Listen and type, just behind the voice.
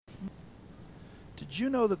Did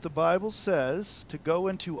you know that the Bible says to go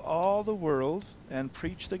into all the world and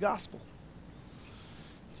preach the gospel?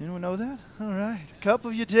 Does anyone know that? All right. A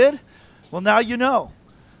couple of you did? Well, now you know.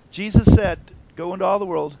 Jesus said, go into all the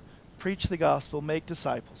world, preach the gospel, make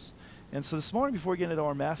disciples. And so this morning, before we get into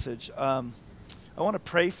our message, I want to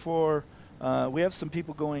pray for, we have some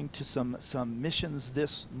people going to some missions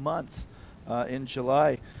this month in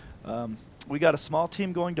July. We got a small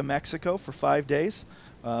team going to Mexico for 5 days.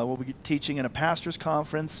 We'll be teaching in a pastor's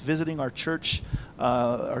conference, visiting our church,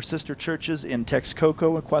 our sister churches in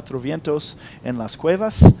Texcoco and Cuatro Vientos and Las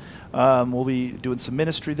Cuevas. We'll be doing some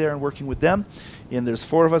ministry there and working with them. And there's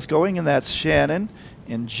 4 of us going, and that's Shannon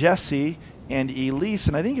and Jesse and Elise.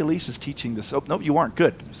 And I think Elise is teaching this. Oh, nope, you aren't.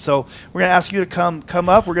 Good. So we're going to ask you to come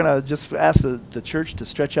up. We're going to just ask the church to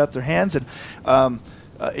stretch out their hands. And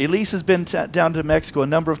Elise has been down to Mexico a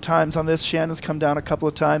number of times on this. Shannon's come down a couple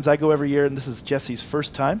of times. I go every year, and this is Jesse's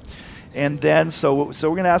first time. And then, so we're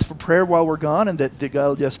going to ask for prayer while we're gone, and that God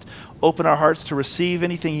will just open our hearts to receive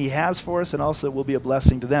anything He has for us, and also it will be a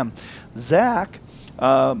blessing to them. Zach,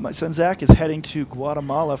 my son Zach, is heading to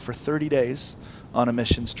Guatemala for 30 days on a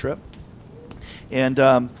missions trip.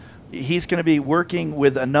 And he's going to be working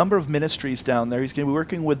with a number of ministries down there. He's going to be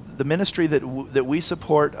working with the ministry that we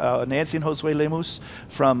support, Nancy and Josue Lemus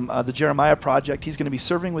from the Jeremiah Project. He's going to be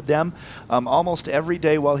serving with them almost every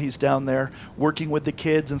day while he's down there, working with the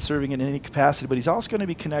kids and serving in any capacity. But he's also going to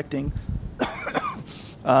be connecting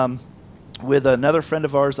with another friend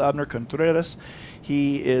of ours, Abner Contreras.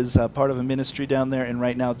 He is part of a ministry down there, and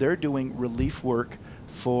right now they're doing relief work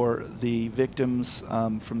for the victims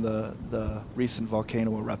from the recent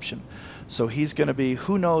volcano eruption. So he's going to be,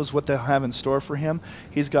 who knows what they'll have in store for him.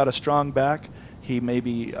 He's got a strong back. He may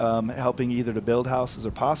be helping either to build houses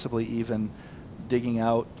or possibly even digging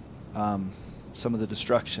out some of the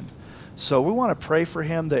destruction. So we want to pray for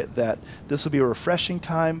him that this will be a refreshing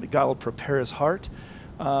time. God will prepare his heart.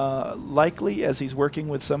 Likely, as he's working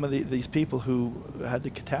with some of these people who had the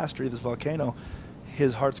catastrophe of this volcano,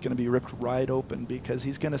 his heart's going to be ripped right open, because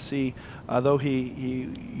he's going to see, though he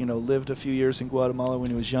lived a few years in Guatemala when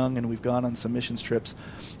he was young, and we've gone on some missions trips,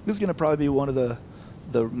 this is going to probably be one of the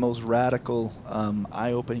most radical,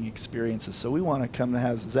 eye-opening experiences. So we want to come and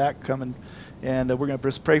have Zach come, and we're going to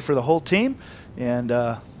just pray for the whole team, and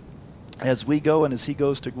as we go and as he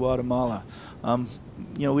goes to Guatemala.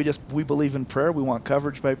 We believe in prayer. We want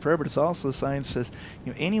coverage by prayer, but it's also the science says,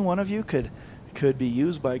 any one of you could be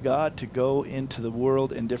used by God to go into the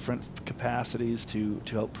world in different capacities to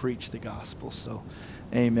help preach the gospel. So,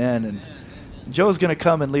 amen. And Joe's going to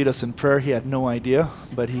come and lead us in prayer. He had no idea,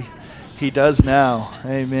 but he does now.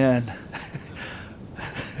 Amen.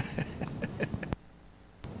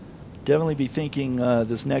 Definitely be thinking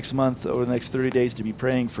this next month, over the next 30 days, to be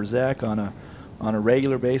praying for Zach on a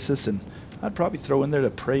regular basis, and I'd probably throw in there to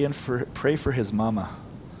pray for his mama.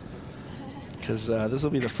 Because this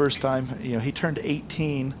will be the first time, he turned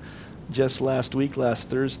 18 just last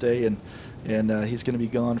Thursday, and he's going to be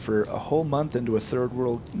gone for a whole month into a third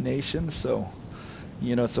world nation. So,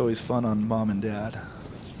 it's always fun on mom and dad.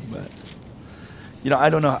 But, I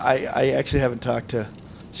don't know. I actually haven't talked to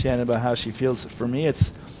Shannon about how she feels. For me,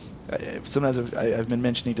 it's sometimes I've been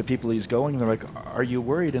mentioning to people he's going, and they're like, "Are you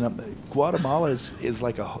worried?" And Guatemala is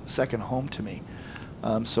like a second home to me.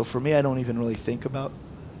 So for me, I don't even really think about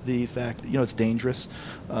the fact, it's dangerous.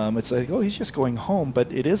 It's like, he's just going home,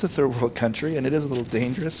 but it is a third world country, and it is a little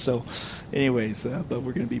dangerous. So anyways, but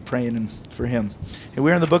we're going to be praying for him. And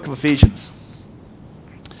we're in the book of Ephesians.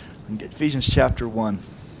 Ephesians chapter 1.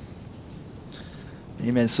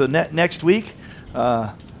 Amen. So next week,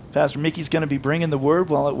 Pastor Mickey's going to be bringing the word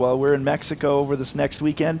while we're in Mexico over this next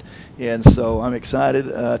weekend. And so I'm excited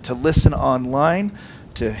to listen online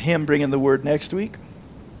to him bringing the word next week.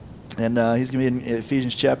 And he's going to be in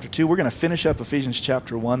Ephesians chapter 2. We're going to finish up Ephesians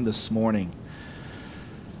chapter 1 this morning.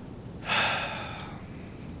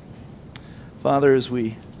 Father, as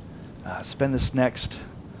we spend this next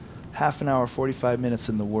half an hour, 45 minutes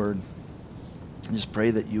in the Word, I just pray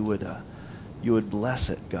that you would bless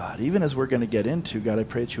it, God. Even as we're going to get into, God, I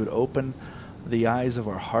pray that you would open the eyes of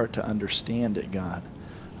our heart to understand it, God.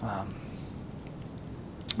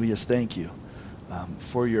 We just thank you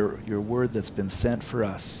for your word that's been sent for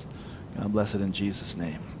us. God bless it in Jesus'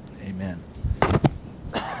 name. Amen. I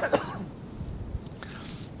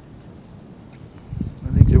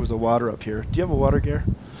think there was a water up here. Do you have a water, Gare?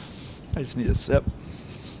 I just need a sip.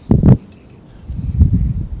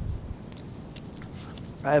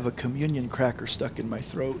 I have a communion cracker stuck in my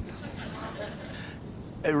throat.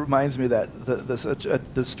 It reminds me of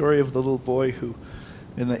that the story of the little boy who,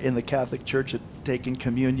 in the Catholic Church, had taken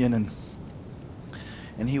communion,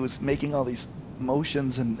 and he was making all these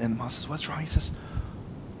motions, and Mom says, "What's wrong?" He says,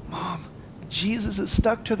 "Mom, Jesus is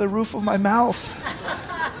stuck to the roof of my mouth,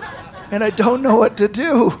 and I don't know what to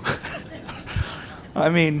do." I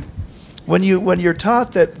mean, when you're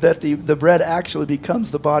taught that the bread actually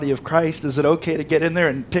becomes the body of Christ, is it okay to get in there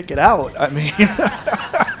and pick it out? I mean,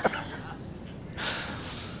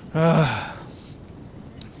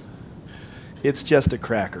 it's just a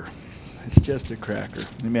cracker. It's just a cracker.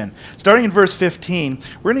 Amen. Starting in verse 15,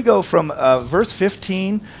 we're going to go from verse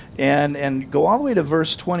 15 and go all the way to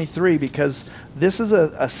verse 23, because this is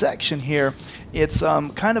a section here. It's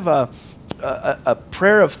kind of a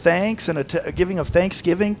prayer of thanks and a giving of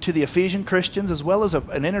thanksgiving to the Ephesian Christians, as well as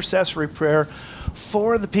an intercessory prayer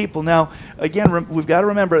for the people. Now, again, we've got to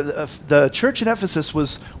remember the church in Ephesus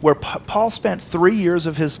was where Paul spent 3 years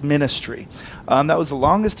of his ministry. That was the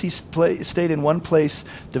longest he stayed in one place,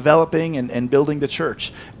 developing and building the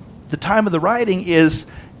church. The time of the writing is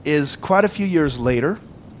quite a few years later.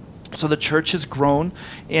 So the church has grown,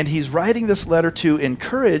 and he's writing this letter to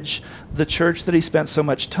encourage the church that he spent so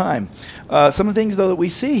much time. Some of the things, though, that we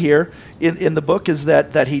see here in the book is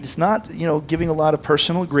that he's not, giving a lot of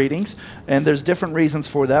personal greetings, and there's different reasons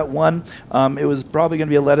for that. One, it was probably going to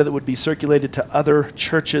be a letter that would be circulated to other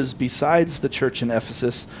churches besides the church in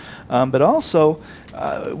Ephesus. But also,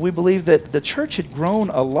 we believe that the church had grown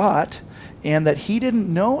a lot, and that he didn't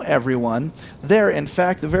know everyone there. In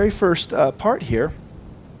fact, the very first part here,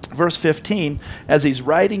 verse 15, as he's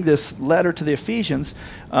writing this letter to the Ephesians,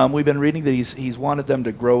 we've been reading that he's wanted them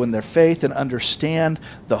to grow in their faith and understand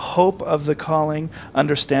the hope of the calling,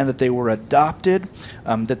 understand that they were adopted,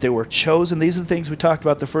 that they were chosen. These are the things we talked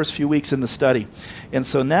about the first few weeks in the study. And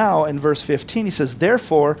so now in verse 15 he says,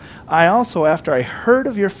 "Therefore I also, after I heard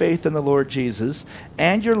of your faith in the Lord Jesus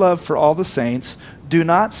and your love for all the saints, do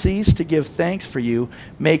not cease to give thanks for you,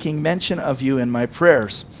 making mention of you in my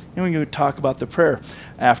prayers." And we're going to talk about the prayer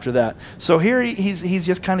after that. So here he's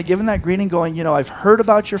just kind of giving that greeting, going, I've heard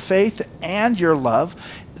about your faith and your love.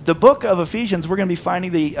 The book of Ephesians, we're going to be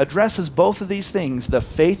finding that addresses both of these things, the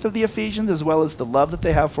faith of the Ephesians as well as the love that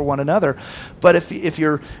they have for one another. But if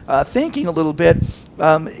you're thinking a little bit,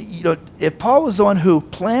 if Paul was the one who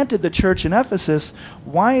planted the church in Ephesus,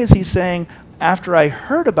 why is he saying, after I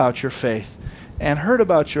heard about your faith and heard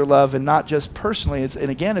about your love, and not just personally? And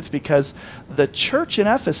again, it's because the church in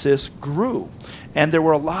Ephesus grew, and there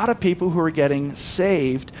were a lot of people who were getting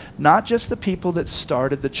saved, not just the people that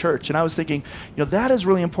started the church. And I was thinking, that is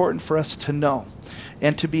really important for us to know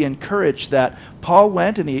and to be encouraged, that Paul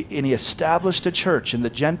went and he established a church, and the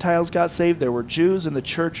Gentiles got saved. There were Jews, and the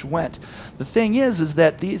church went. The thing is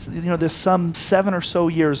that this some 7 or so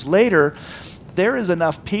years later, there is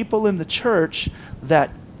enough people in the church that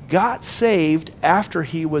got saved after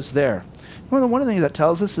he was there. One of the things that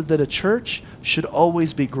tells us is that a church should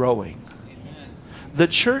always be growing. The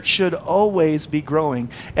church should always be growing,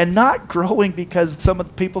 and not growing because some of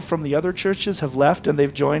the people from the other churches have left and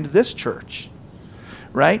they've joined this church,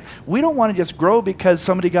 right? We don't want to just grow because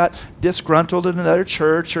somebody got disgruntled in another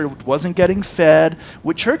church or wasn't getting fed.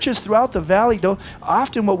 With churches throughout the valley,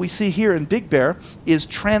 often what we see here in Big Bear is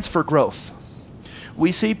transfer growth.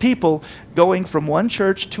 We see people going from one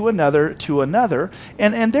church to another,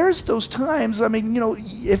 and there's those times,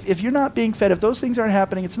 if you're not being fed, if those things aren't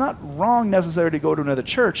happening, it's not wrong necessarily to go to another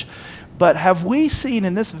church. But have we seen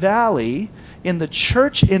in this valley, in the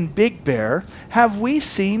church in Big Bear, have we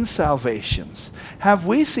seen salvations? Have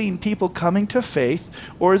we seen people coming to faith,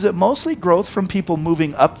 or is it mostly growth from people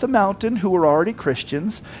moving up the mountain who were already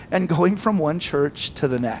Christians and going from one church to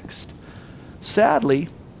the next? Sadly,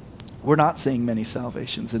 we're not seeing many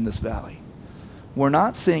salvations in this valley. We're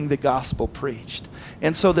not seeing the gospel preached.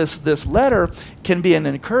 And so this letter can be an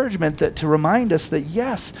encouragement to remind us that,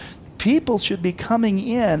 yes, people should be coming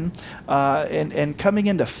in and coming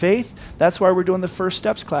into faith. That's why we're doing the First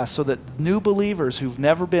Steps class, so that new believers who've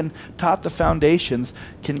never been taught the foundations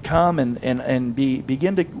can come and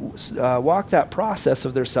begin to walk that process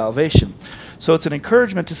of their salvation. So it's an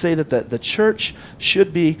encouragement to say that the church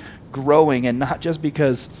should be growing, and not just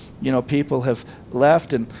because people have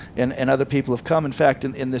left and other people have come. In fact,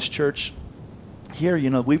 in this church here,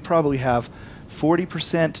 we probably have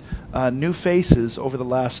 40% new faces over the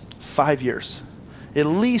last 5 years. At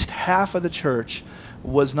least half of the church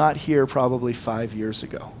was not here probably 5 years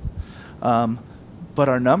ago. But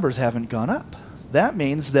our numbers haven't gone up. That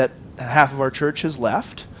means that half of our church has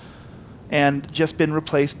left and just been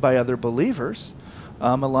replaced by other believers.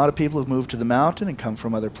 A lot of people have moved to the mountain and come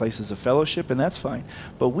from other places of fellowship, and that's fine.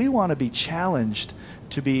 But we want to be challenged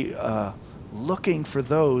to be looking for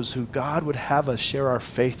those who God would have us share our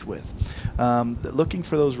faith with, looking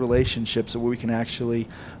for those relationships where we can actually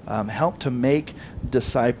help to make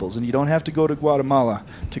disciples. And you don't have to go to Guatemala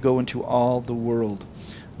to go into all the world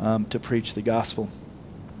to preach the gospel.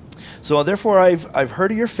 So therefore, I've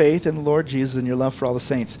heard of your faith in the Lord Jesus and your love for all the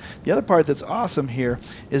saints. The other part that's awesome here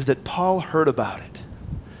is that Paul heard about it.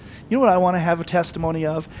 You know what I want to have a testimony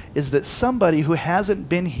of? Is that somebody who hasn't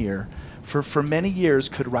been here for many years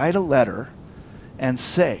could write a letter and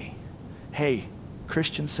say, hey,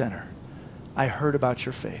 Christian Center, I heard about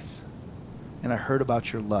your faith, and I heard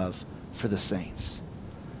about your love for the saints.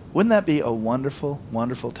 Wouldn't that be a wonderful,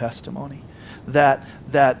 wonderful testimony? That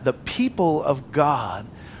the people of God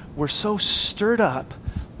were so stirred up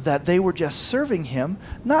that they were just serving him,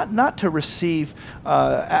 not to receive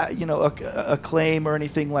acclaim or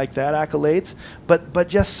anything like that, accolades, but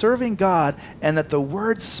just serving God, and that the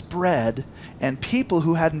word spread, and people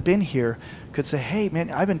who hadn't been here could say, hey,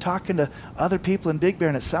 man, I've been talking to other people in Big Bear,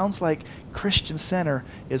 and it sounds like Christian Center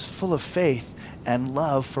is full of faith and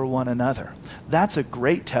love for one another. That's a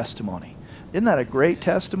great testimony. Isn't that a great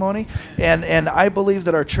testimony? And I believe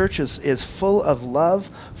that our church is full of love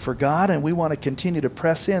for God, and we want to continue to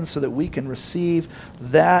press in so that we can receive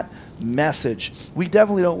that message. We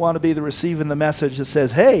definitely don't want to be receiving the message that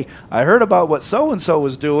says, hey, I heard about what so-and-so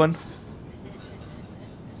was doing.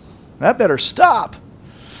 That better stop.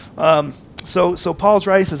 So Paul's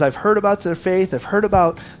right. He says, I've heard about their faith. I've heard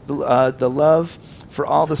about the love for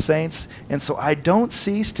all the saints. And so I don't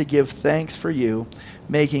cease to give thanks for you,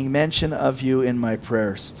 making mention of you in my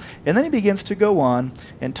prayers. And then he begins to go on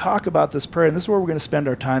and talk about this prayer. And this is where we're going to spend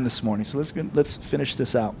our time this morning. So let's finish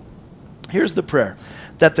this out. Here's the prayer.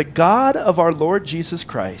 That the God of our Lord Jesus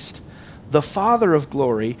Christ, the Father of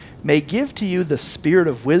glory, may give to you the spirit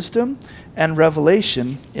of wisdom and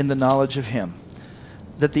revelation in the knowledge of him,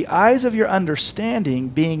 that the eyes of your understanding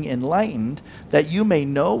being enlightened, that you may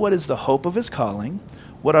know what is the hope of his calling,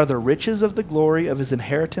 what are the riches of the glory of his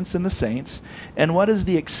inheritance in the saints, and what is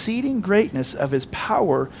the exceeding greatness of his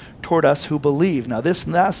power toward us who believe. Now, this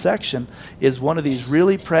last section is one of these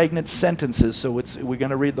really pregnant sentences, so we're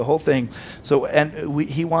going to read the whole thing.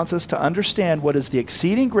 He wants us to understand what is the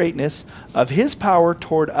exceeding greatness of his power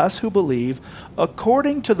toward us who believe,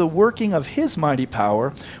 according to the working of his mighty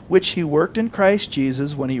power, which he worked in Christ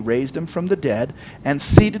Jesus when he raised him from the dead and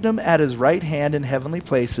seated him at his right hand in heavenly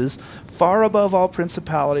places, far above all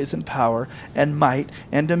principalities and power and might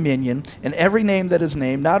and dominion, and every name that is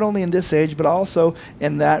named, not only in this age, but also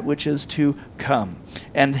in that which is to come.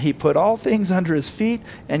 And he put all things under his feet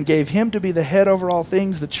and gave him to be the head over all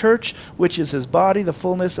things, the church, which is his body, the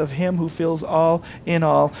fullness of him who fills all in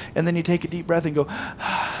all. And then you take a deep breath and go,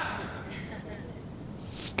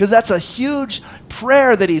 because that's a huge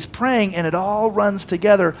prayer that he's praying, and it all runs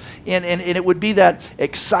together. And it would be that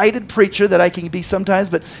excited preacher that I can be sometimes,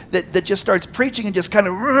 but that just starts preaching and just kind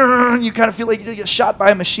of, you kind of feel like you get shot by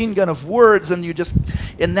a machine gun of words, and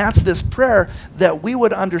that's this prayer that we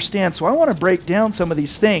would understand. So I want to break down some of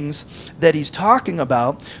these things that he's talking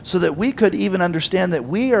about so that we could even understand that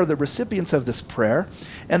we are the recipients of this prayer,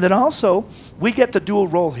 and that also we get the dual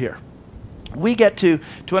role here. We get to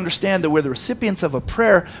understand that we're the recipients of a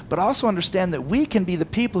prayer, but also understand that we can be the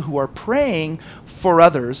people who are praying for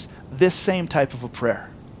others this same type of a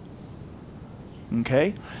prayer.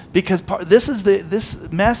 Okay? Because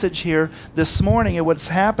this message here this morning and what's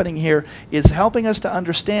happening here is helping us to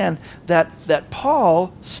understand that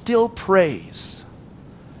Paul still prays.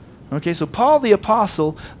 Okay, so Paul the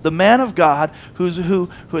apostle, the man of God, who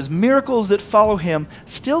has miracles that follow him,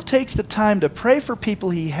 still takes the time to pray for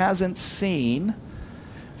people he hasn't seen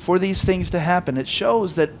for these things to happen. It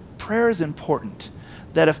shows that prayer is important.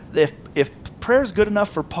 That if prayer is good enough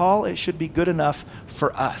for Paul, it should be good enough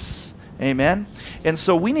for us. Amen? And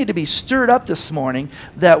so we need to be stirred up this morning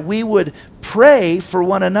that we would pray for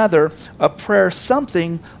one another a prayer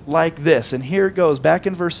something like this. And here it goes, back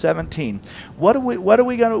in verse 17. What are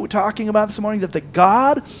we going to be talking about this morning? That the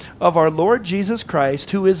God of our Lord Jesus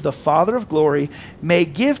Christ, who is the Father of glory, may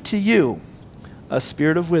give to you a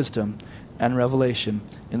spirit of wisdom and revelation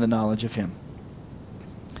in the knowledge of him.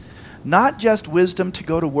 Not just wisdom to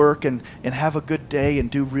go to work and have a good day and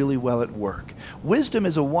do really well at work. Wisdom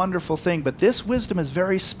is a wonderful thing, but this wisdom is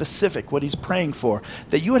very specific, what he's praying for.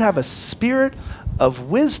 That you would have a spirit of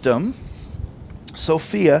wisdom,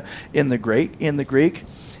 Sophia in the Greek,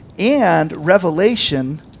 and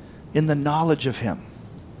revelation in the knowledge of him.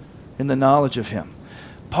 In the knowledge of him.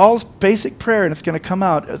 Paul's basic prayer, and it's going to come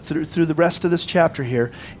out through the rest of this chapter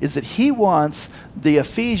here, is that he wants the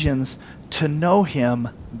Ephesians to know him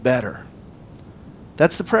better.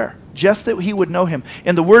 That's the prayer. Just that he would know him.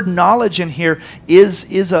 And the word knowledge in here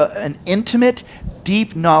is an intimate,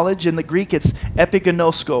 deep knowledge. In the Greek, it's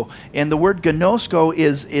epignosko. And the word gnosko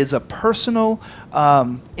is a personal,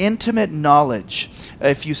 intimate knowledge.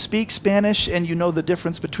 If you speak Spanish and you know the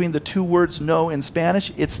difference between the two words know in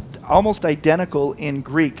Spanish, it's almost identical in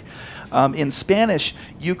Greek. In Spanish,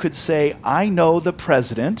 you could say, I know the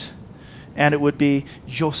president, and it would be,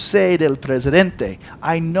 yo sé del presidente.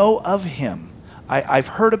 I know of him. I've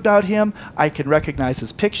heard about him. I can recognize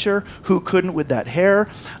his picture. Who couldn't with that hair?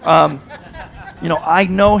 I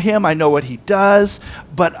know him. I know what he does,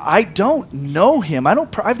 but I don't know him.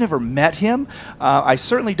 I've never met him. I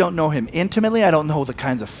certainly don't know him intimately. I don't know the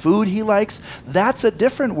kinds of food he likes. That's a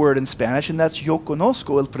different word in Spanish, and that's yo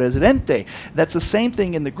conozco el presidente. That's the same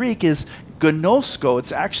thing in the Greek is gnosko.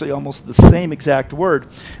 It's actually almost the same exact word,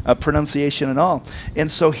 pronunciation and all. And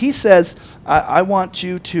so he says, I want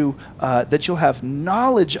you to, that you'll have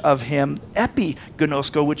knowledge of him,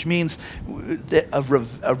 epignosko, which means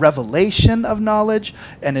a revelation of knowledge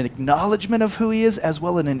and an acknowledgement of who he is, as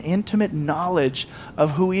well as an intimate knowledge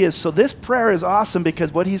of who he is. So this prayer is awesome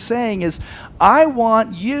because what he's saying is, I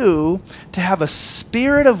want you to have a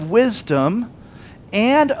spirit of wisdom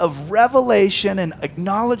and of revelation and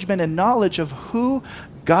acknowledgement and knowledge of who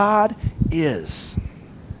God is.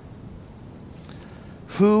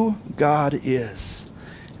 Who God is.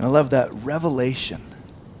 And I love that revelation.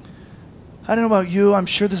 I don't know about you. I'm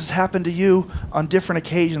sure this has happened to you on different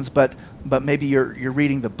occasions, but maybe you're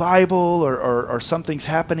reading the Bible or something's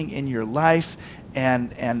happening in your life,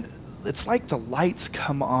 and it's like the lights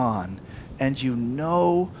come on, and you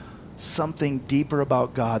know something deeper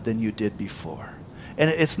about God than you did before. And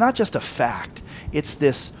it's not just a fact. It's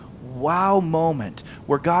this wow moment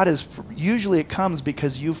where God is, usually it comes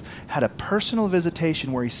because you've had a personal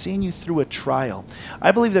visitation where he's seen you through a trial.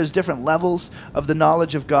 I believe there's different levels of the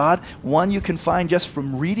knowledge of God. One you can find just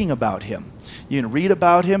from reading about him. You can read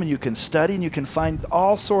about him and you can study and you can find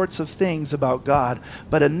all sorts of things about God.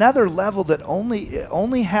 But another level that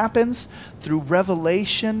only happens through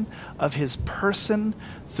revelation of his person,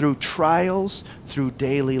 through trials, through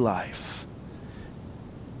daily life.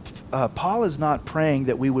 Paul is not praying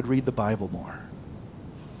that we would read the Bible more.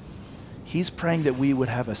 He's praying that we would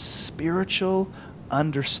have a spiritual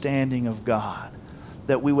understanding of God,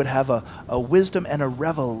 that we would have a wisdom and a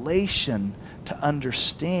revelation to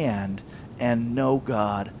understand and know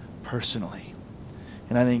God personally.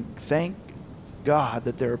 And I thank God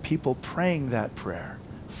that there are people praying that prayer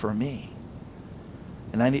for me.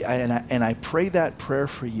 And I pray that prayer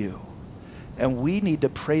for you. And we need to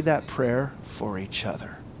pray that prayer for each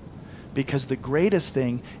other. Because the greatest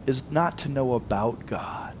thing is not to know about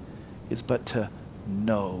God, but to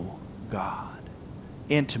know God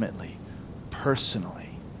intimately,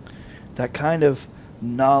 personally. That kind of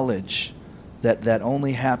knowledge that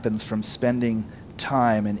only happens from spending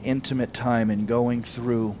time and intimate time and going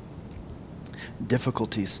through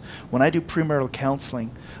difficulties. When I do premarital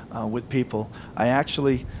counseling with people, I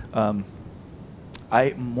actually, one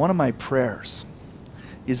of my prayers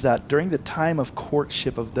is that during the time of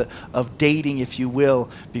courtship, of dating, if you will,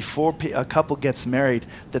 before a couple gets married,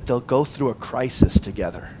 that they'll go through a crisis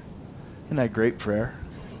together. Isn't that a great prayer?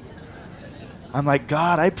 I'm like,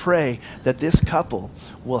 God, I pray that this couple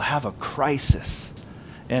will have a crisis.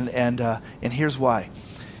 And here's why.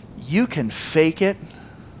 You can fake it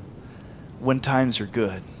when times are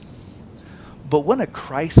good. But when a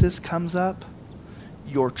crisis comes up,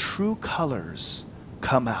 your true colors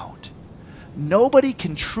come out. Nobody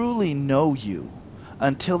can truly know you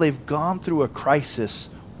until they've gone through a crisis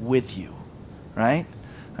with you, right?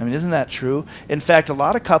 I mean, isn't that true? In fact, a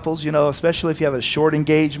lot of couples, especially if you have a short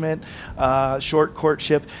engagement, short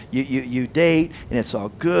courtship, you date, and it's all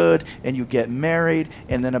good, and you get married,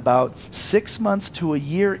 and then about 6 months to a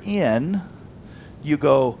year in, you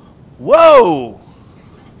go, whoa!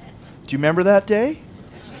 Do you remember that day?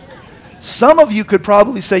 Some of you could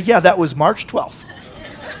probably say, yeah, that was March 12th.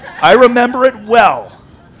 I remember it well.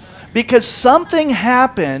 Because something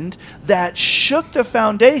happened that shook the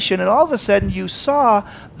foundation, and all of a sudden you saw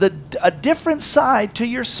a different side to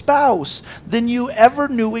your spouse than you ever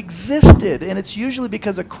knew existed. And it's usually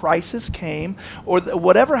because a crisis came, or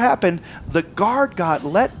whatever happened, the guard got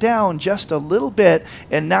let down just a little bit,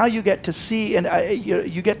 and now you get to see,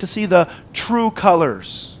 you get to see the true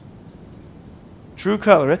colors. True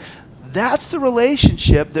color. That's the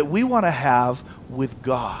relationship that we want to have with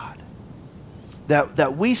God.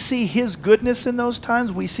 that we see his goodness in those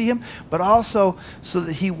times, we see him, but also so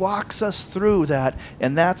that he walks us through that,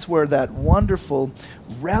 and that's where that wonderful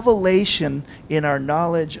revelation in our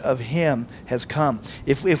knowledge of him has come.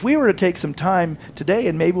 If we were to take some time today,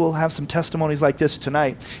 and maybe we'll have some testimonies like this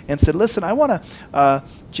tonight, and said, listen, I want to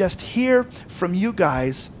just hear from you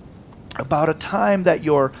guys about a time that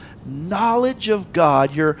your knowledge of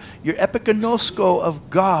God, your epignosko of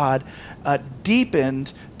God,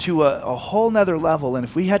 deepened to a whole nother level. And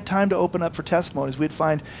if we had time to open up for testimonies, we'd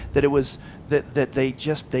find that it was that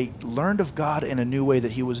they learned of God in a new way,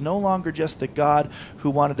 that he was no longer just the God who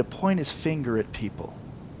wanted to point his finger at people,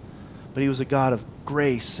 but he was a God of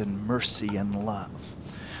grace and mercy and love.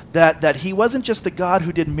 That he wasn't just the God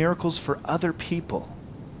who did miracles for other people,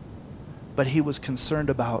 but he was concerned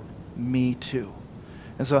about me too.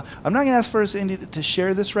 And so I'm not going to ask for us to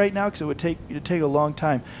share this right now, because it would take a long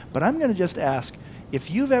time. But I'm going to just ask,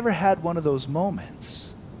 if you've ever had one of those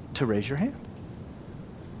moments, to raise your hand.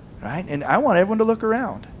 Right? And I want everyone to look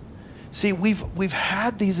around. See, we've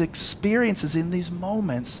had these experiences in these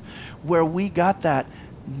moments where we got that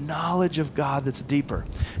knowledge of God that's deeper.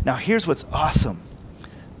 Now, here's what's awesome.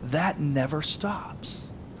 That never stops.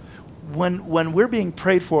 When we're being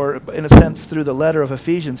prayed for, in a sense, through the letter of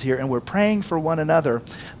Ephesians here, and we're praying for one another,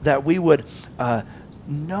 that we would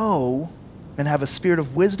know and have a spirit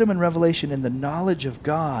of wisdom and revelation in the knowledge of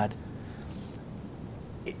God,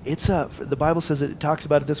 the Bible says it talks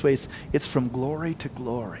about it this way, it's from glory to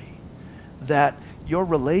glory. That your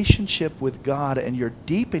relationship with God and your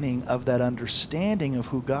deepening of that understanding of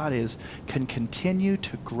who God is can continue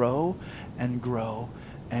to grow and grow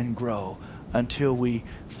and grow until we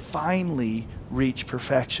finally reach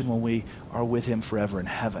perfection when we are with him forever in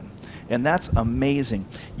heaven. And that's amazing.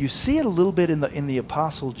 You see it a little bit in the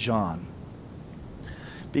Apostle John.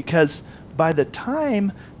 Because by the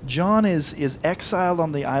time John is exiled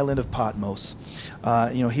on the island of Patmos,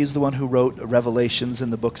 he's the one who wrote Revelations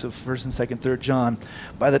and the books of 1st and 2nd, 3rd John.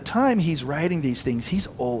 By the time he's writing these things, he's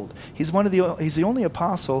old. He's the only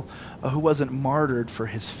apostle who wasn't martyred for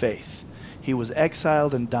his faith. He was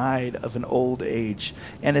exiled and died of an old age.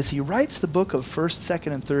 And as he writes the book of 1st,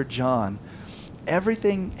 2nd, and 3rd John,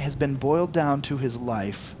 everything has been boiled down to his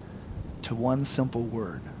life to one simple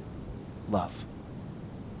word: love.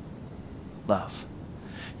 Love.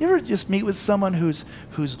 You ever just meet with someone who's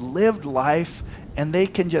lived life, and they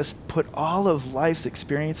can just put all of life's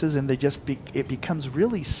experiences, and it becomes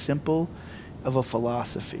really simple of a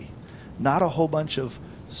philosophy, not a whole bunch of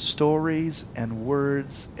stories and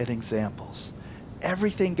words and examples.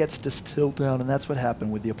 Everything gets distilled down, and that's what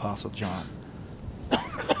happened with the Apostle John.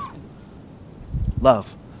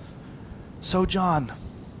 Love. So, John,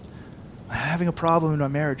 I'm having a problem in my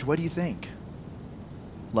marriage. What do you think?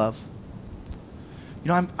 Love.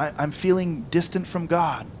 I'm feeling distant from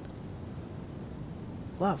God.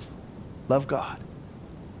 Love. Love God.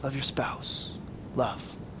 Love your spouse.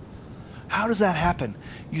 Love. How does that happen?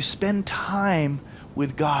 You spend time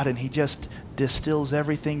with God, and he just distills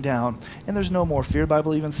everything down, and there's no more fear. The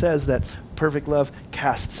Bible even says that perfect love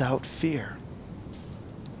casts out fear.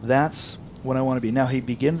 That's what I want to be. Now he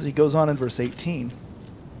goes on in verse 18,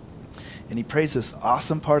 and he prays this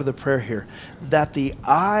awesome part of the prayer here, that the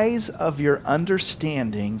eyes of your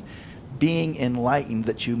understanding being enlightened,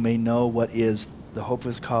 that you may know what is the hope of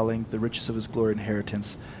his calling, the riches of his glory and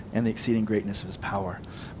inheritance, and the exceeding greatness of his power.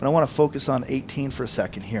 But I want to focus on 18 for a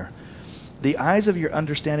second here. The eyes of your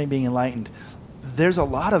understanding being enlightened. There's a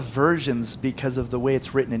lot of versions because of the way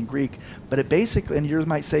it's written in Greek, but it basically, and yours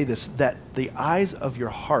might say this, that the eyes of your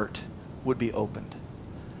heart would be opened.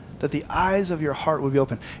 That the eyes of your heart would be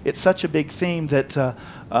open. It's such a big theme that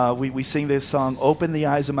we sing this song, "Open the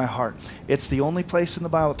Eyes of My Heart." It's the only place in the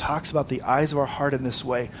Bible that talks about the eyes of our heart in this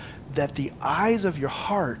way. That the eyes of your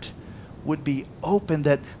heart would be open,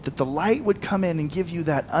 that the light would come in and give you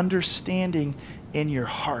that understanding in your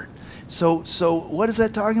heart. So what is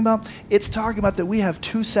that talking about? It's talking about that we have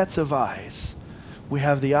two sets of eyes. We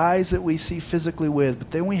have the eyes that we see physically with,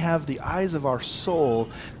 but then we have the eyes of our soul,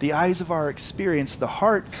 the eyes of our experience. The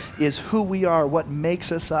heart is who we are, what makes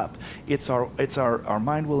us up. It's our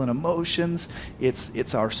mind, will, and emotions.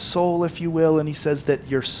 It's our soul, if you will. And he says that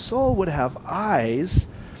your soul would have eyes,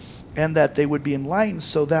 and that they would be enlightened,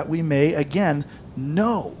 so that we may, again,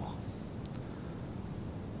 know.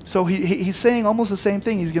 So he's saying almost the same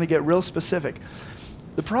thing. He's going to get real specific.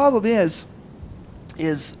 The problem is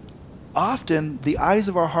often the eyes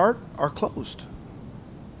of our heart are closed.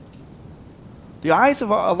 The eyes of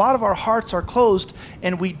a lot of our hearts are closed,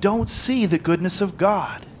 and we don't see the goodness of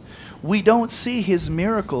God. We don't see his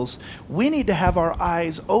miracles. We need to have our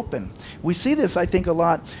eyes open. We see this, I think, a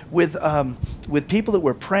lot with people that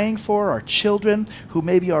we're praying for, our children who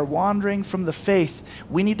maybe are wandering from the faith.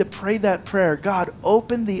 We need to pray that prayer, God,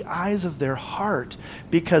 open the eyes of their heart,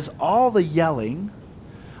 because all the yelling,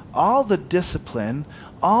 all the discipline,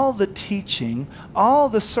 all the teaching, all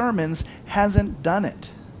the sermons hasn't done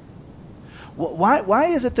it. Why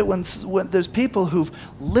is it that when there's people who've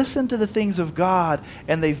listened to the things of God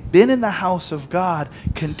and they've been in the house of God,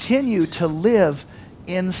 continue to live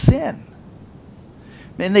in sin?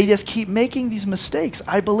 And they just keep making these mistakes.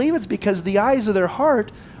 I believe it's because the eyes of their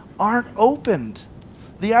heart aren't opened.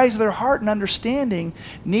 The eyes of their heart and understanding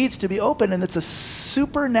needs to be open, and it's a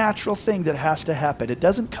supernatural thing that has to happen. It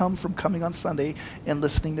doesn't come from coming on Sunday and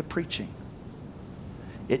listening to preaching.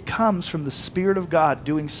 It comes from the Spirit of God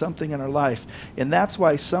doing something in our life. And that's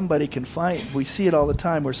why somebody can find, we see it all the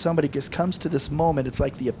time, where somebody just comes to this moment, it's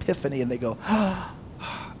like the epiphany, and they go, oh,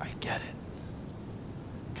 I get it.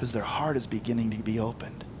 Because their heart is beginning to be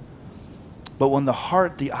opened. But when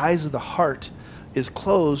the eyes of the heart is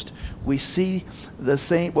closed, we see the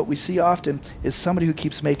same, what we see often is somebody who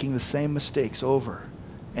keeps making the same mistakes over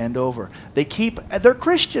and over. They're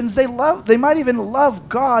Christians, they might even love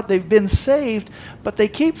God, they've been saved, but they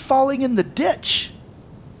keep falling in the ditch.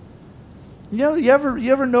 You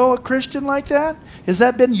ever know a Christian like that? Has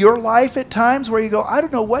that been your life at times where you go, I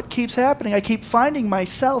don't know what keeps happening. I keep finding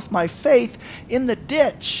myself, my faith, in the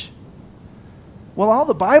ditch. Well, all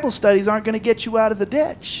the Bible studies aren't going to get you out of the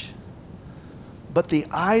ditch. But the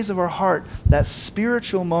eyes of our heart, that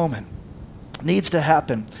spiritual moment, needs to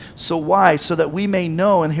happen. So why? So that we may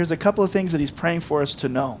know, and here's a couple of things that he's praying for us to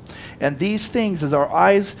know. And these things, as our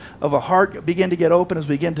eyes of our heart begin to get open, as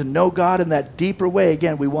we begin to know God in that deeper way,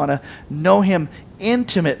 again, we want to know him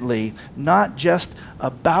intimately, not just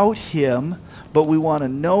about him, but we want to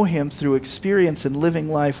know him through experience and living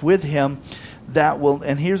life with him. That will,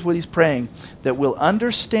 and here's what he's praying, that we'll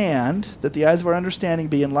understand, that the eyes of our understanding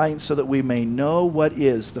be enlightened, so that we may know what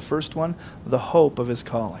is, the first one, the hope of his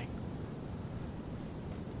calling.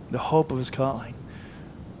 The hope of his calling.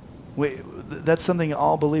 That's something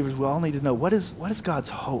all believers, we all need to know. What is God's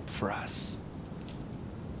hope for us?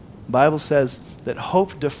 The Bible says that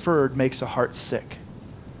hope deferred makes a heart sick.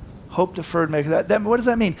 Hope deferred makes that. What does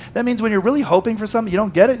that mean? That means when you're really hoping for something, you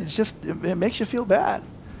don't get it, it makes you feel bad.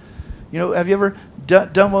 Have you ever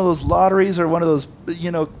done one of those lotteries or one of those,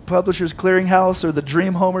 Publishers Clearinghouse or the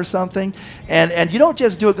Dream Home or something? And you don't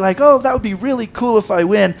just do it like, oh, that would be really cool if I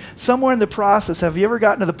win. Somewhere in the process, have you ever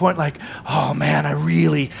gotten to the point like, oh, man,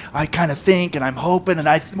 I kind of think and I'm hoping and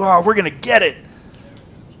we're going to get it.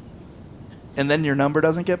 And then your number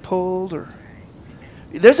doesn't get pulled? Or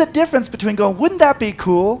there's a difference between going, wouldn't that be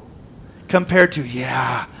cool? Compared to,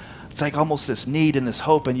 yeah, it's like almost this need and this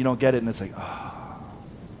hope and you don't get it and it's like, oh.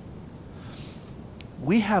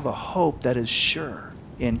 We have a hope that is sure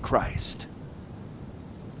in Christ.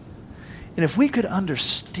 And if we could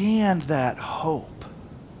understand that hope,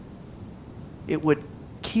 it would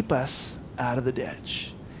keep us out of the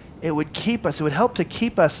ditch. It would help to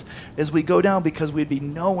keep us as we go down, because we'd be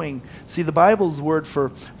knowing. See, the Bible's word for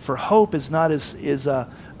hope is not as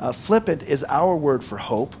flippant as our word for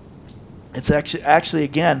hope. It's actually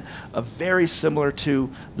again, very similar to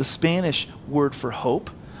the Spanish word for hope.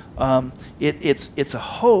 It's a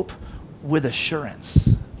hope with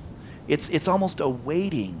assurance. It's almost a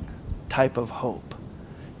waiting type of hope.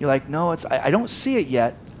 You're like, no, I don't see it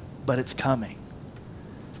yet, but it's coming.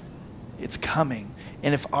 It's coming.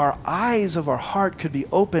 And if our eyes of our heart could be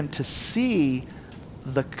open to see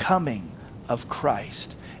the coming of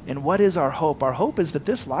Christ. And what is our hope? Our hope is that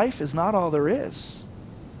this life is not all there is.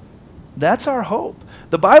 That's our hope.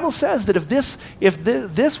 The Bible says that if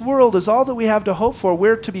this world is all that we have to hope for,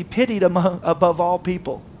 we're to be pitied above all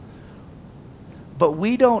people. But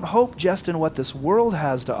we don't hope just in what this world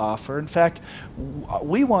has to offer. In fact,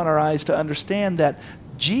 we want our eyes to understand that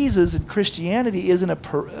Jesus and Christianity isn't at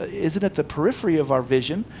the periphery of our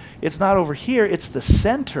vision. It's not over here. It's the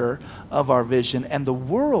center of our vision, and the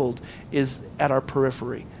world is at our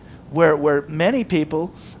periphery. Where many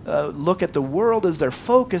people look at the world as their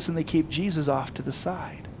focus and they keep Jesus off to the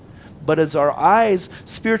side. But as our eyes,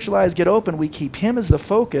 spiritual eyes, get open, we keep him as the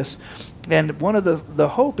focus. And one of the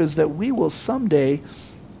hope is that we will someday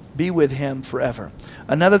be with him forever.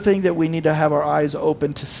 Another thing that we need to have our eyes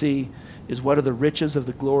open to see is what are the riches of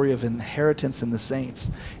the glory of inheritance in the saints.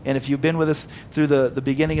 And if you've been with us through the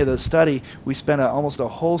beginning of the study, we spent almost a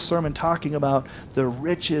whole sermon talking about the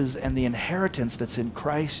riches and the inheritance that's in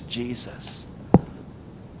Christ Jesus.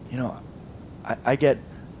 I get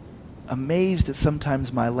amazed at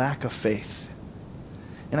sometimes my lack of faith.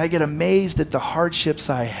 And I get amazed at the hardships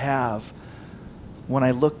I have when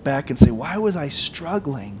I look back and say, why was I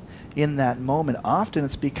struggling in that moment? Often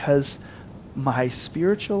it's because my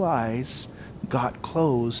spiritual eyes got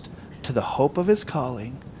closed to the hope of his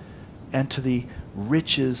calling and to the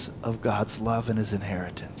riches of God's love and his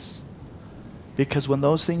inheritance. Because when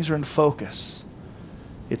those things are in focus,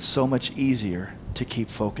 it's so much easier to keep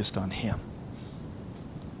focused on him.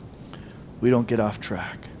 We don't get off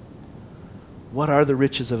track. What are the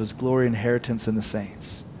riches of his glory, inheritance in the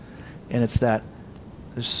saints? And it's that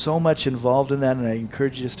there's so much involved in that, and I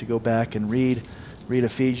encourage you just to go back and read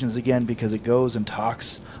Ephesians again, because it goes and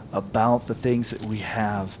talks about the things that we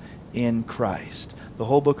have in Christ. The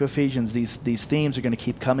whole book of Ephesians, these themes are going to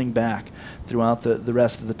keep coming back throughout the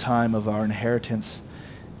rest of the time of our inheritance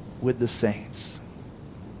with the saints.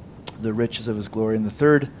 The riches of his glory. And the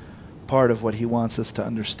third part of what he wants us to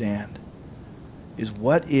understand is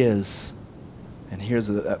what is, and here's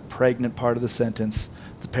that pregnant part of the sentence,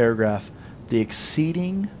 the paragraph, the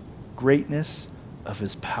exceeding greatness of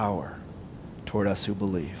his power toward us who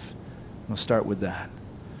believe. We'll start with that.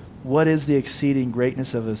 What is the exceeding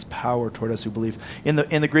greatness of his power toward us who believe? In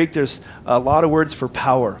the Greek, there's a lot of words for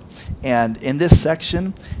power. And in this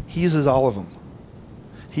section, he uses all of them.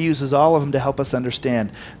 He uses all of them to help us understand.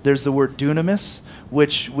 There's the word dunamis,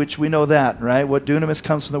 which we know that, right? What dunamis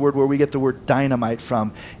comes from the word where we get the word dynamite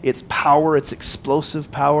from. It's power, it's explosive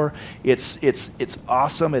power, it's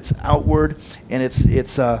awesome, it's outward, and it's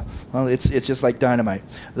just like dynamite.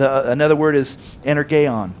 Another word is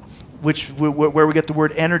energeon, where we get the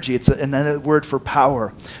word energy. It's another word for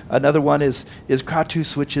power. Another one is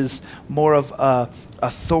kratos, which is more of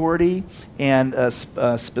authority and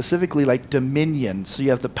specifically like dominion. So you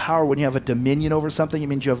have the power. When you have a dominion over something, it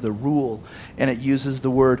means you have the rule. And it uses the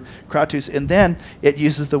word kratos. And then it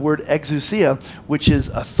uses the word exousia, which is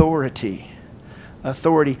authority.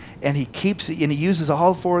 And he uses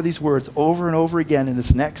all four of these words over and over again in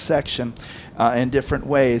this next section in different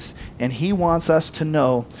ways. And he wants us to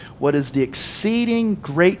know what is the exceeding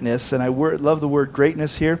greatness, and I love the word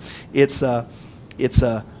greatness here. It's a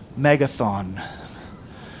megathon.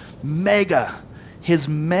 Mega. His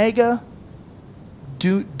mega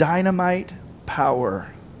dynamite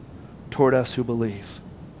power toward us who believe.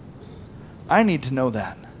 I need to know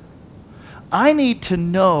that. I need to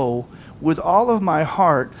know with all of my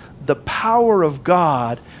heart the power of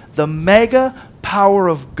God, the mega power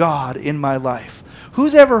of God in my life.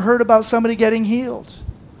 Who's ever heard about somebody getting healed?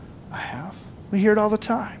 I have. We hear it all the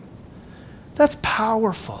time. That's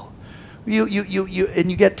powerful.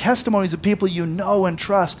 You get testimonies of people you know and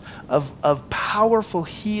trust of powerful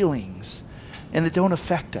healings, and that don't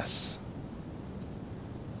affect us.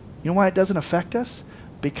 You know why it doesn't affect us?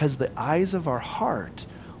 Because the eyes of our heart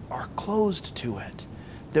are closed to it.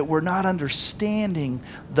 That we're not understanding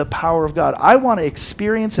the power of God. I want to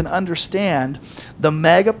experience and understand the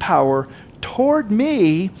mega power toward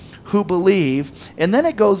me who believe. And then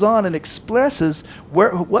it goes on and expresses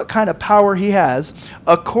what kind of power he has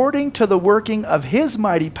according to the working of his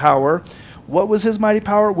mighty power. What was his mighty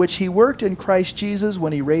power? Which he worked in Christ Jesus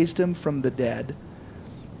when he raised him from the dead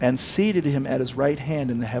and seated him at his right hand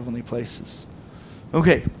in the heavenly places.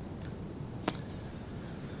 Okay.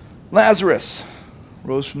 Lazarus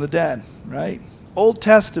rose from the dead, right? Old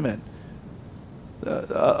Testament.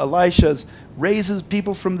 Elisha raises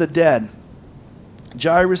people from the dead.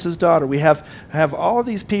 Jairus' daughter. We have all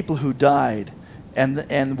these people who died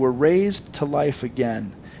and were raised to life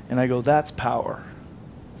again. And I go, that's power.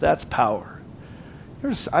 That's power.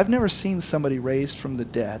 I've never seen somebody raised from the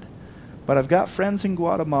dead, but I've got friends in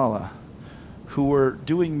Guatemala who were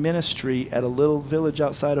doing ministry at a little village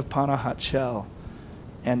outside of Panajachel.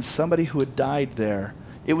 And somebody who had died there,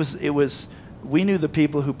 we knew the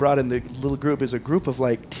people who brought in the little group. It was a group of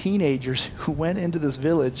like teenagers who went into this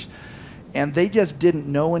village, and they just didn't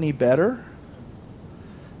know any better.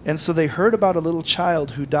 And so they heard about a little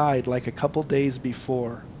child who died like a couple days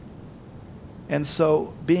before. And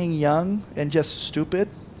so being young and just stupid,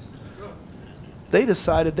 they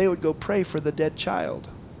decided they would go pray for the dead child.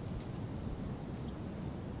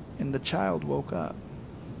 And the child woke up.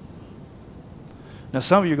 Now,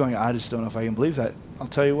 some of you are going, I just don't know if I can believe that. I'll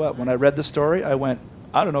tell you what, when I read the story, I went,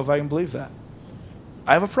 I don't know if I can believe that.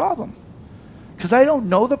 I have a problem. Because I don't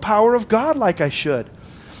know the power of God like I should.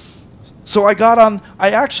 So I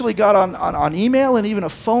actually got on email and even a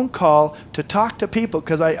phone call to talk to people,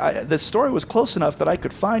 because the story was close enough that I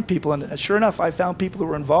could find people. And sure enough, I found people who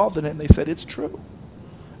were involved in it, and they said, it's true.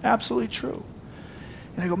 Absolutely true.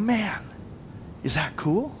 And I go, man, is that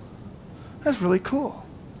cool? That's really cool.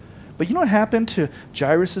 But you know what happened to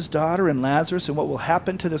Jairus' daughter and Lazarus, and what will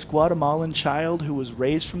happen to this Guatemalan child who was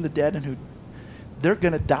raised from the dead and who they're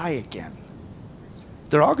going to die again.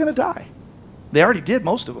 They're all going to die. They already did,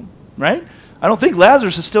 most of them, right? I don't think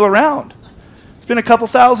Lazarus is still around. It's been a couple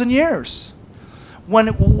thousand years.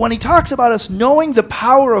 When he talks about us knowing the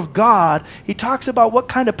power of God, he talks about what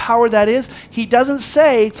kind of power that is. He doesn't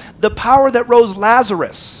say the power that rose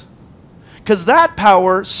Lazarus, because that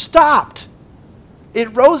power stopped.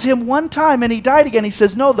 It rose him one time and he died again. He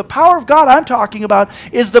says, no, the power of God I'm talking about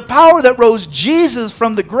is the power that rose Jesus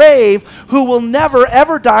from the grave, who will never,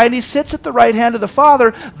 ever die, and he sits at the right hand of the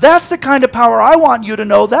Father. That's the kind of power I want you to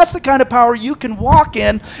know. That's the kind of power you can walk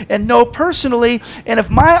in and know personally. And if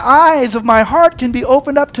my eyes of my heart can be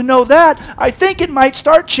opened up to know that, I think it might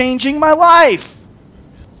start changing my life.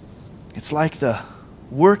 It's like the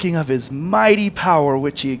working of his mighty power,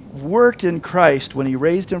 which he worked in Christ when he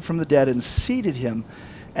raised him from the dead and seated him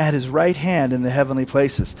at his right hand in the heavenly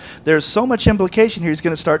places. There's so much implication here. He's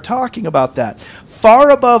going to start talking about that. Far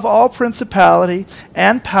above all principality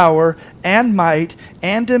and power and might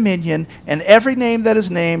and dominion and every name that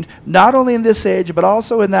is named, not only in this age, but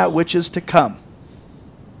also in that which is to come.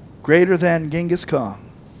 Greater than Genghis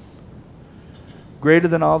Khan. Greater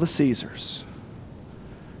than all the Caesars.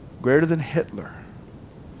 Greater than Hitler.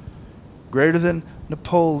 Greater than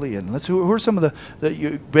Napoleon. Who are some of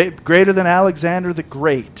greater than Alexander the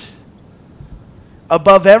Great?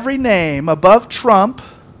 Above every name, above Trump,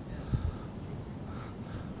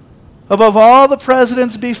 above all the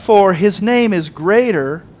presidents before, his name is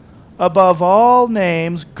greater above all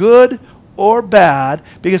names, good or bad,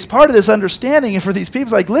 because part of this understanding for these people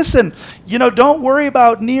is like, listen, don't worry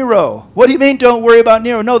about Nero. What do you mean don't worry about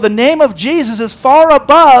Nero? No, the name of Jesus is far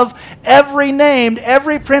above every name,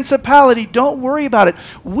 every principality. Don't worry about it.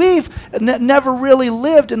 We've never really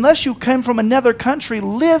lived, unless you came from another country,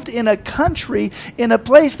 lived in a country, in a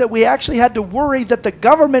place that we actually had to worry that the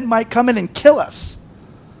government might come in and kill us.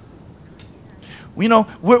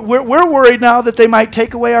 We're worried now that they might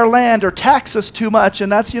take away our land or tax us too much,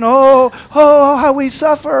 and that's, how we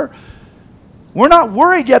suffer. We're not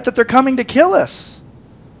worried yet that they're coming to kill us,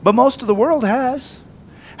 but most of the world has.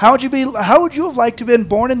 How would you have liked to have been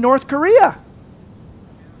born in North Korea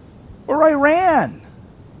or Iran?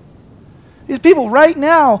 These people right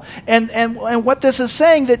now, and what this is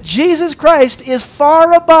saying, that Jesus Christ is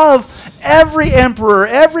far above every emperor,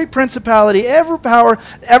 every principality, every power,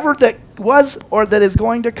 ever that was or that is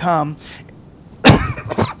going to come.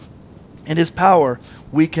 In his power,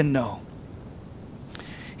 we can know.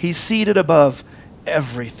 He's seated above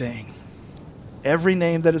everything, every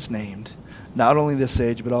name that is named, not only this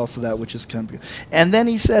age, but also that which is coming. And then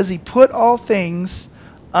he says he put all things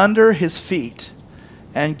under his feet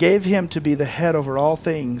and gave him to be the head over all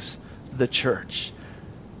things, the church.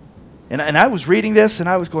 And I was reading this and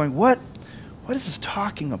I was going, what is this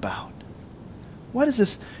talking about? What is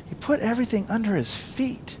this? He put everything under his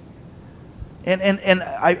feet. And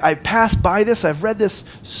I passed by this. I've read this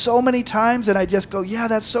so many times and I just go, yeah,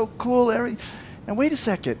 that's so cool. And wait a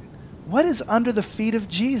second. What is under the feet of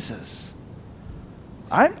Jesus?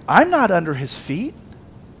 I'm not under his feet.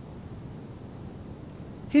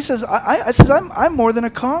 He says, I'm more than a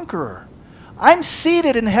conqueror. I'm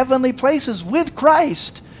seated in heavenly places with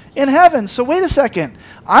Christ in heaven. So wait a second.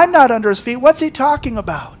 I'm not under his feet. What's he talking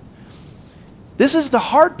about? This is the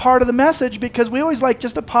hard part of the message, because we always like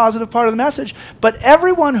just a positive part of the message. But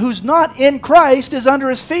everyone who's not in Christ is under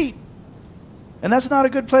his feet. And that's not a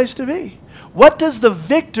good place to be. What does the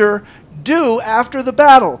victor do after the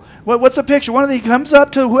battle? What's the picture? He comes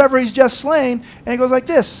up to whoever he's just slain, and he goes like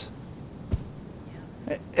this.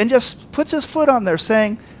 And just puts his foot on there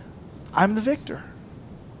saying, I'm the victor.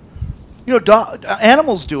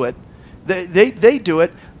 Animals do it. They do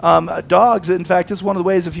it. Dogs, in fact, this is one of the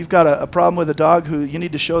ways, if you've got a problem with a dog who you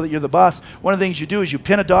need to show that you're the boss, one of the things you do is you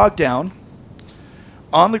pin a dog down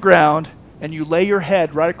on the ground and you lay your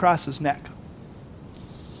head right across his neck.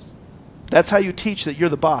 That's how you teach that you're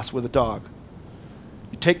the boss with a dog.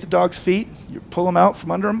 You take the dog's feet, you pull them out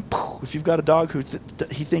from under him, if you've got a dog who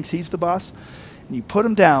he thinks he's the boss, and you put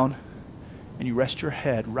him down and you rest your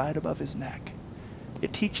head right above his neck.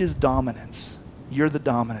 It teaches dominance. You're the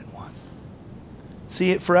dominant one.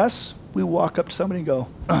 See, for us, we walk up to somebody and go,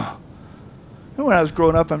 ugh. And when I was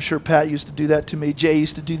growing up, I'm sure Pat used to do that to me. Jay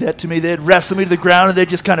used to do that to me. They'd wrestle me to the ground and they'd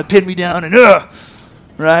just kind of pin me down and,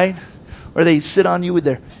 right? Or they'd sit on you with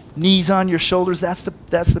their knees on your shoulders. That's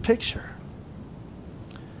the picture.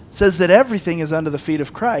 It says that everything is under the feet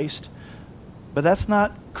of Christ, but that's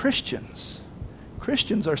not Christians.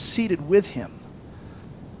 Christians are seated with him.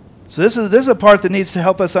 So this is a part that needs to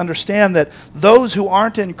help us understand that those who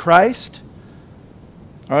aren't in Christ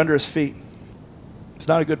are under his feet. It's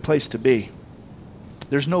not a good place to be.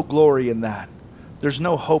 There's no glory in that. There's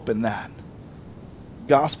no hope in that.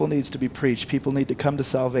 Gospel needs to be preached. People need to come to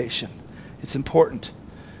salvation. It's important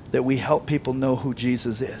that we help people know who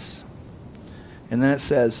Jesus is. And then it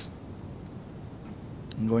says,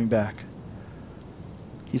 I'm going back.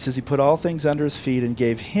 He says he put all things under his feet and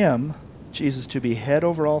gave him, Jesus, to be head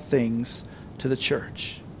over all things to the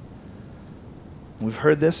church. We've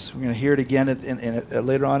heard this. We're going to hear it again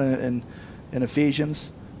later on in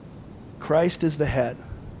Ephesians. Christ is the head.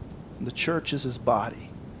 And the church is his body.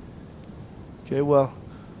 Okay, well,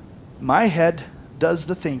 my head does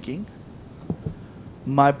the thinking.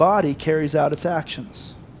 My body carries out its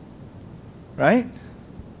actions. Right?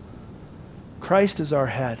 Christ is our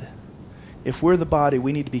head. If we're the body,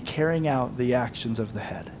 we need to be carrying out the actions of the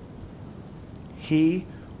head. He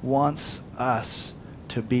wants us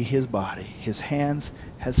to be his body, his hands,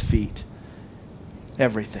 his feet,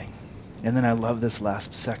 everything. And then I love this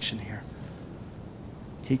last section here.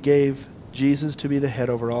 He gave Jesus to be the head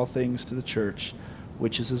over all things to the church,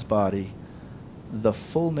 which is his body, the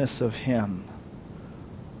fullness of him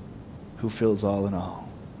who fills all in all.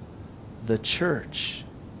 The church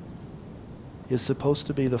is supposed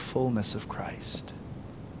to be the fullness of Christ.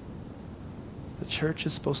 The church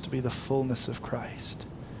is supposed to be the fullness of Christ.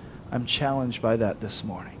 I'm challenged by that this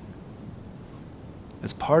morning.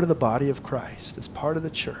 As part of the body of Christ, as part of the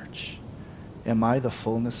church, am I the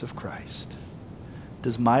fullness of Christ?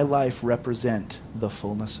 Does my life represent the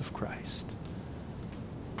fullness of Christ?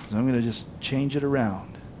 So I'm going to just change it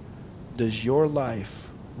around. Does your life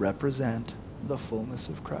represent the fullness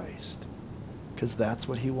of Christ? Because that's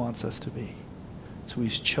what he wants us to be. That's who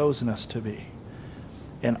he's chosen us to be.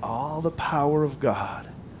 And all the power of God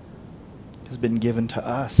has been given to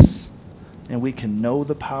us. And we can know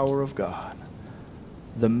the power of God.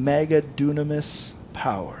 The mega dunamis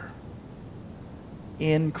power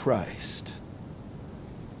in Christ.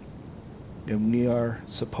 And we are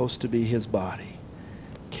supposed to be his body,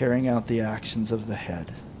 carrying out the actions of the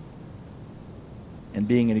head and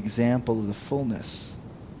being an example of the fullness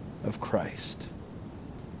of Christ.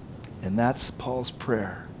 And that's Paul's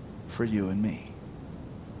prayer for you and me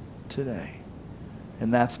today.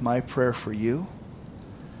 And that's my prayer for you.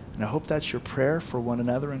 And I hope that's your prayer for one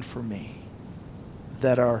another and for me.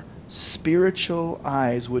 That our spiritual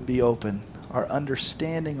eyes would be open, our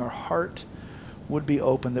understanding, our heart would be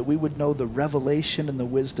open, that we would know the revelation and the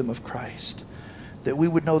wisdom of Christ, that we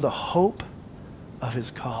would know the hope of his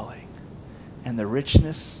calling and the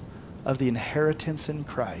richness of the inheritance in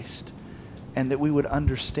Christ, and that we would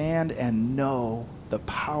understand and know the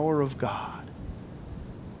power of God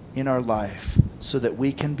in our life so that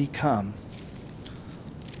we can become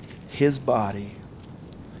his body,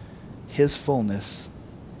 his fullness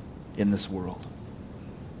in this world.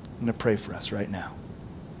 I'm going to pray for us right now.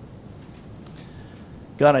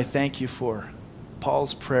 God, I thank you for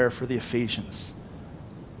Paul's prayer for the Ephesians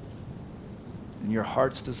and your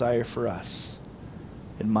heart's desire for us.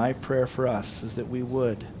 And my prayer for us is that we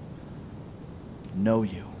would know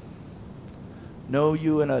you. Know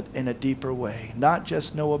you in a deeper way. Not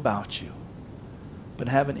just know about you, but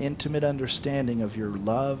have an intimate understanding of your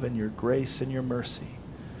love and your grace and your mercy.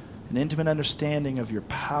 An intimate understanding of your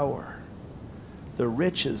power, the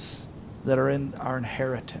riches that are in our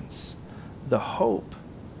inheritance, the hope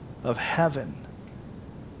of heaven.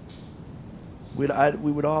 We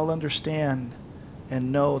would all understand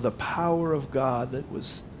and know the power of God that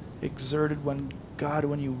was exerted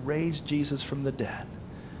when you raised Jesus from the dead,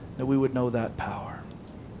 that we would know that power.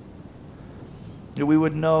 That we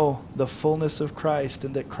would know the fullness of Christ,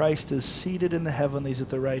 and that Christ is seated in the heavenlies at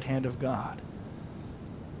the right hand of God,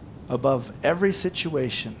 above every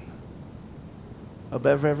situation,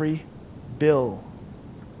 above every bill,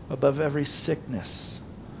 above every sickness,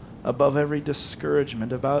 above every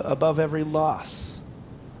discouragement, above every loss.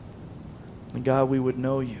 And God, we would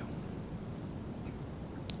know you.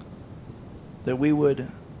 That we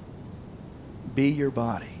would be your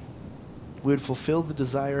body. We would fulfill the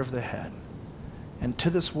desire of the head. And to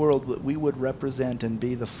this world, we would represent and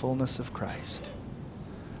be the fullness of Christ.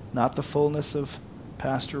 Not the fullness of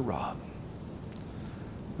Pastor Rob.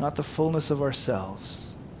 Not the fullness of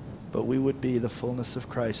ourselves. But we would be the fullness of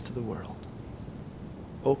Christ to the world.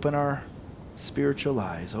 Open our spiritual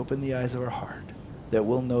eyes. Open the eyes of our heart, that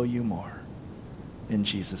we'll know you more. In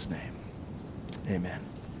Jesus' name, amen.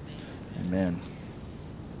 Amen.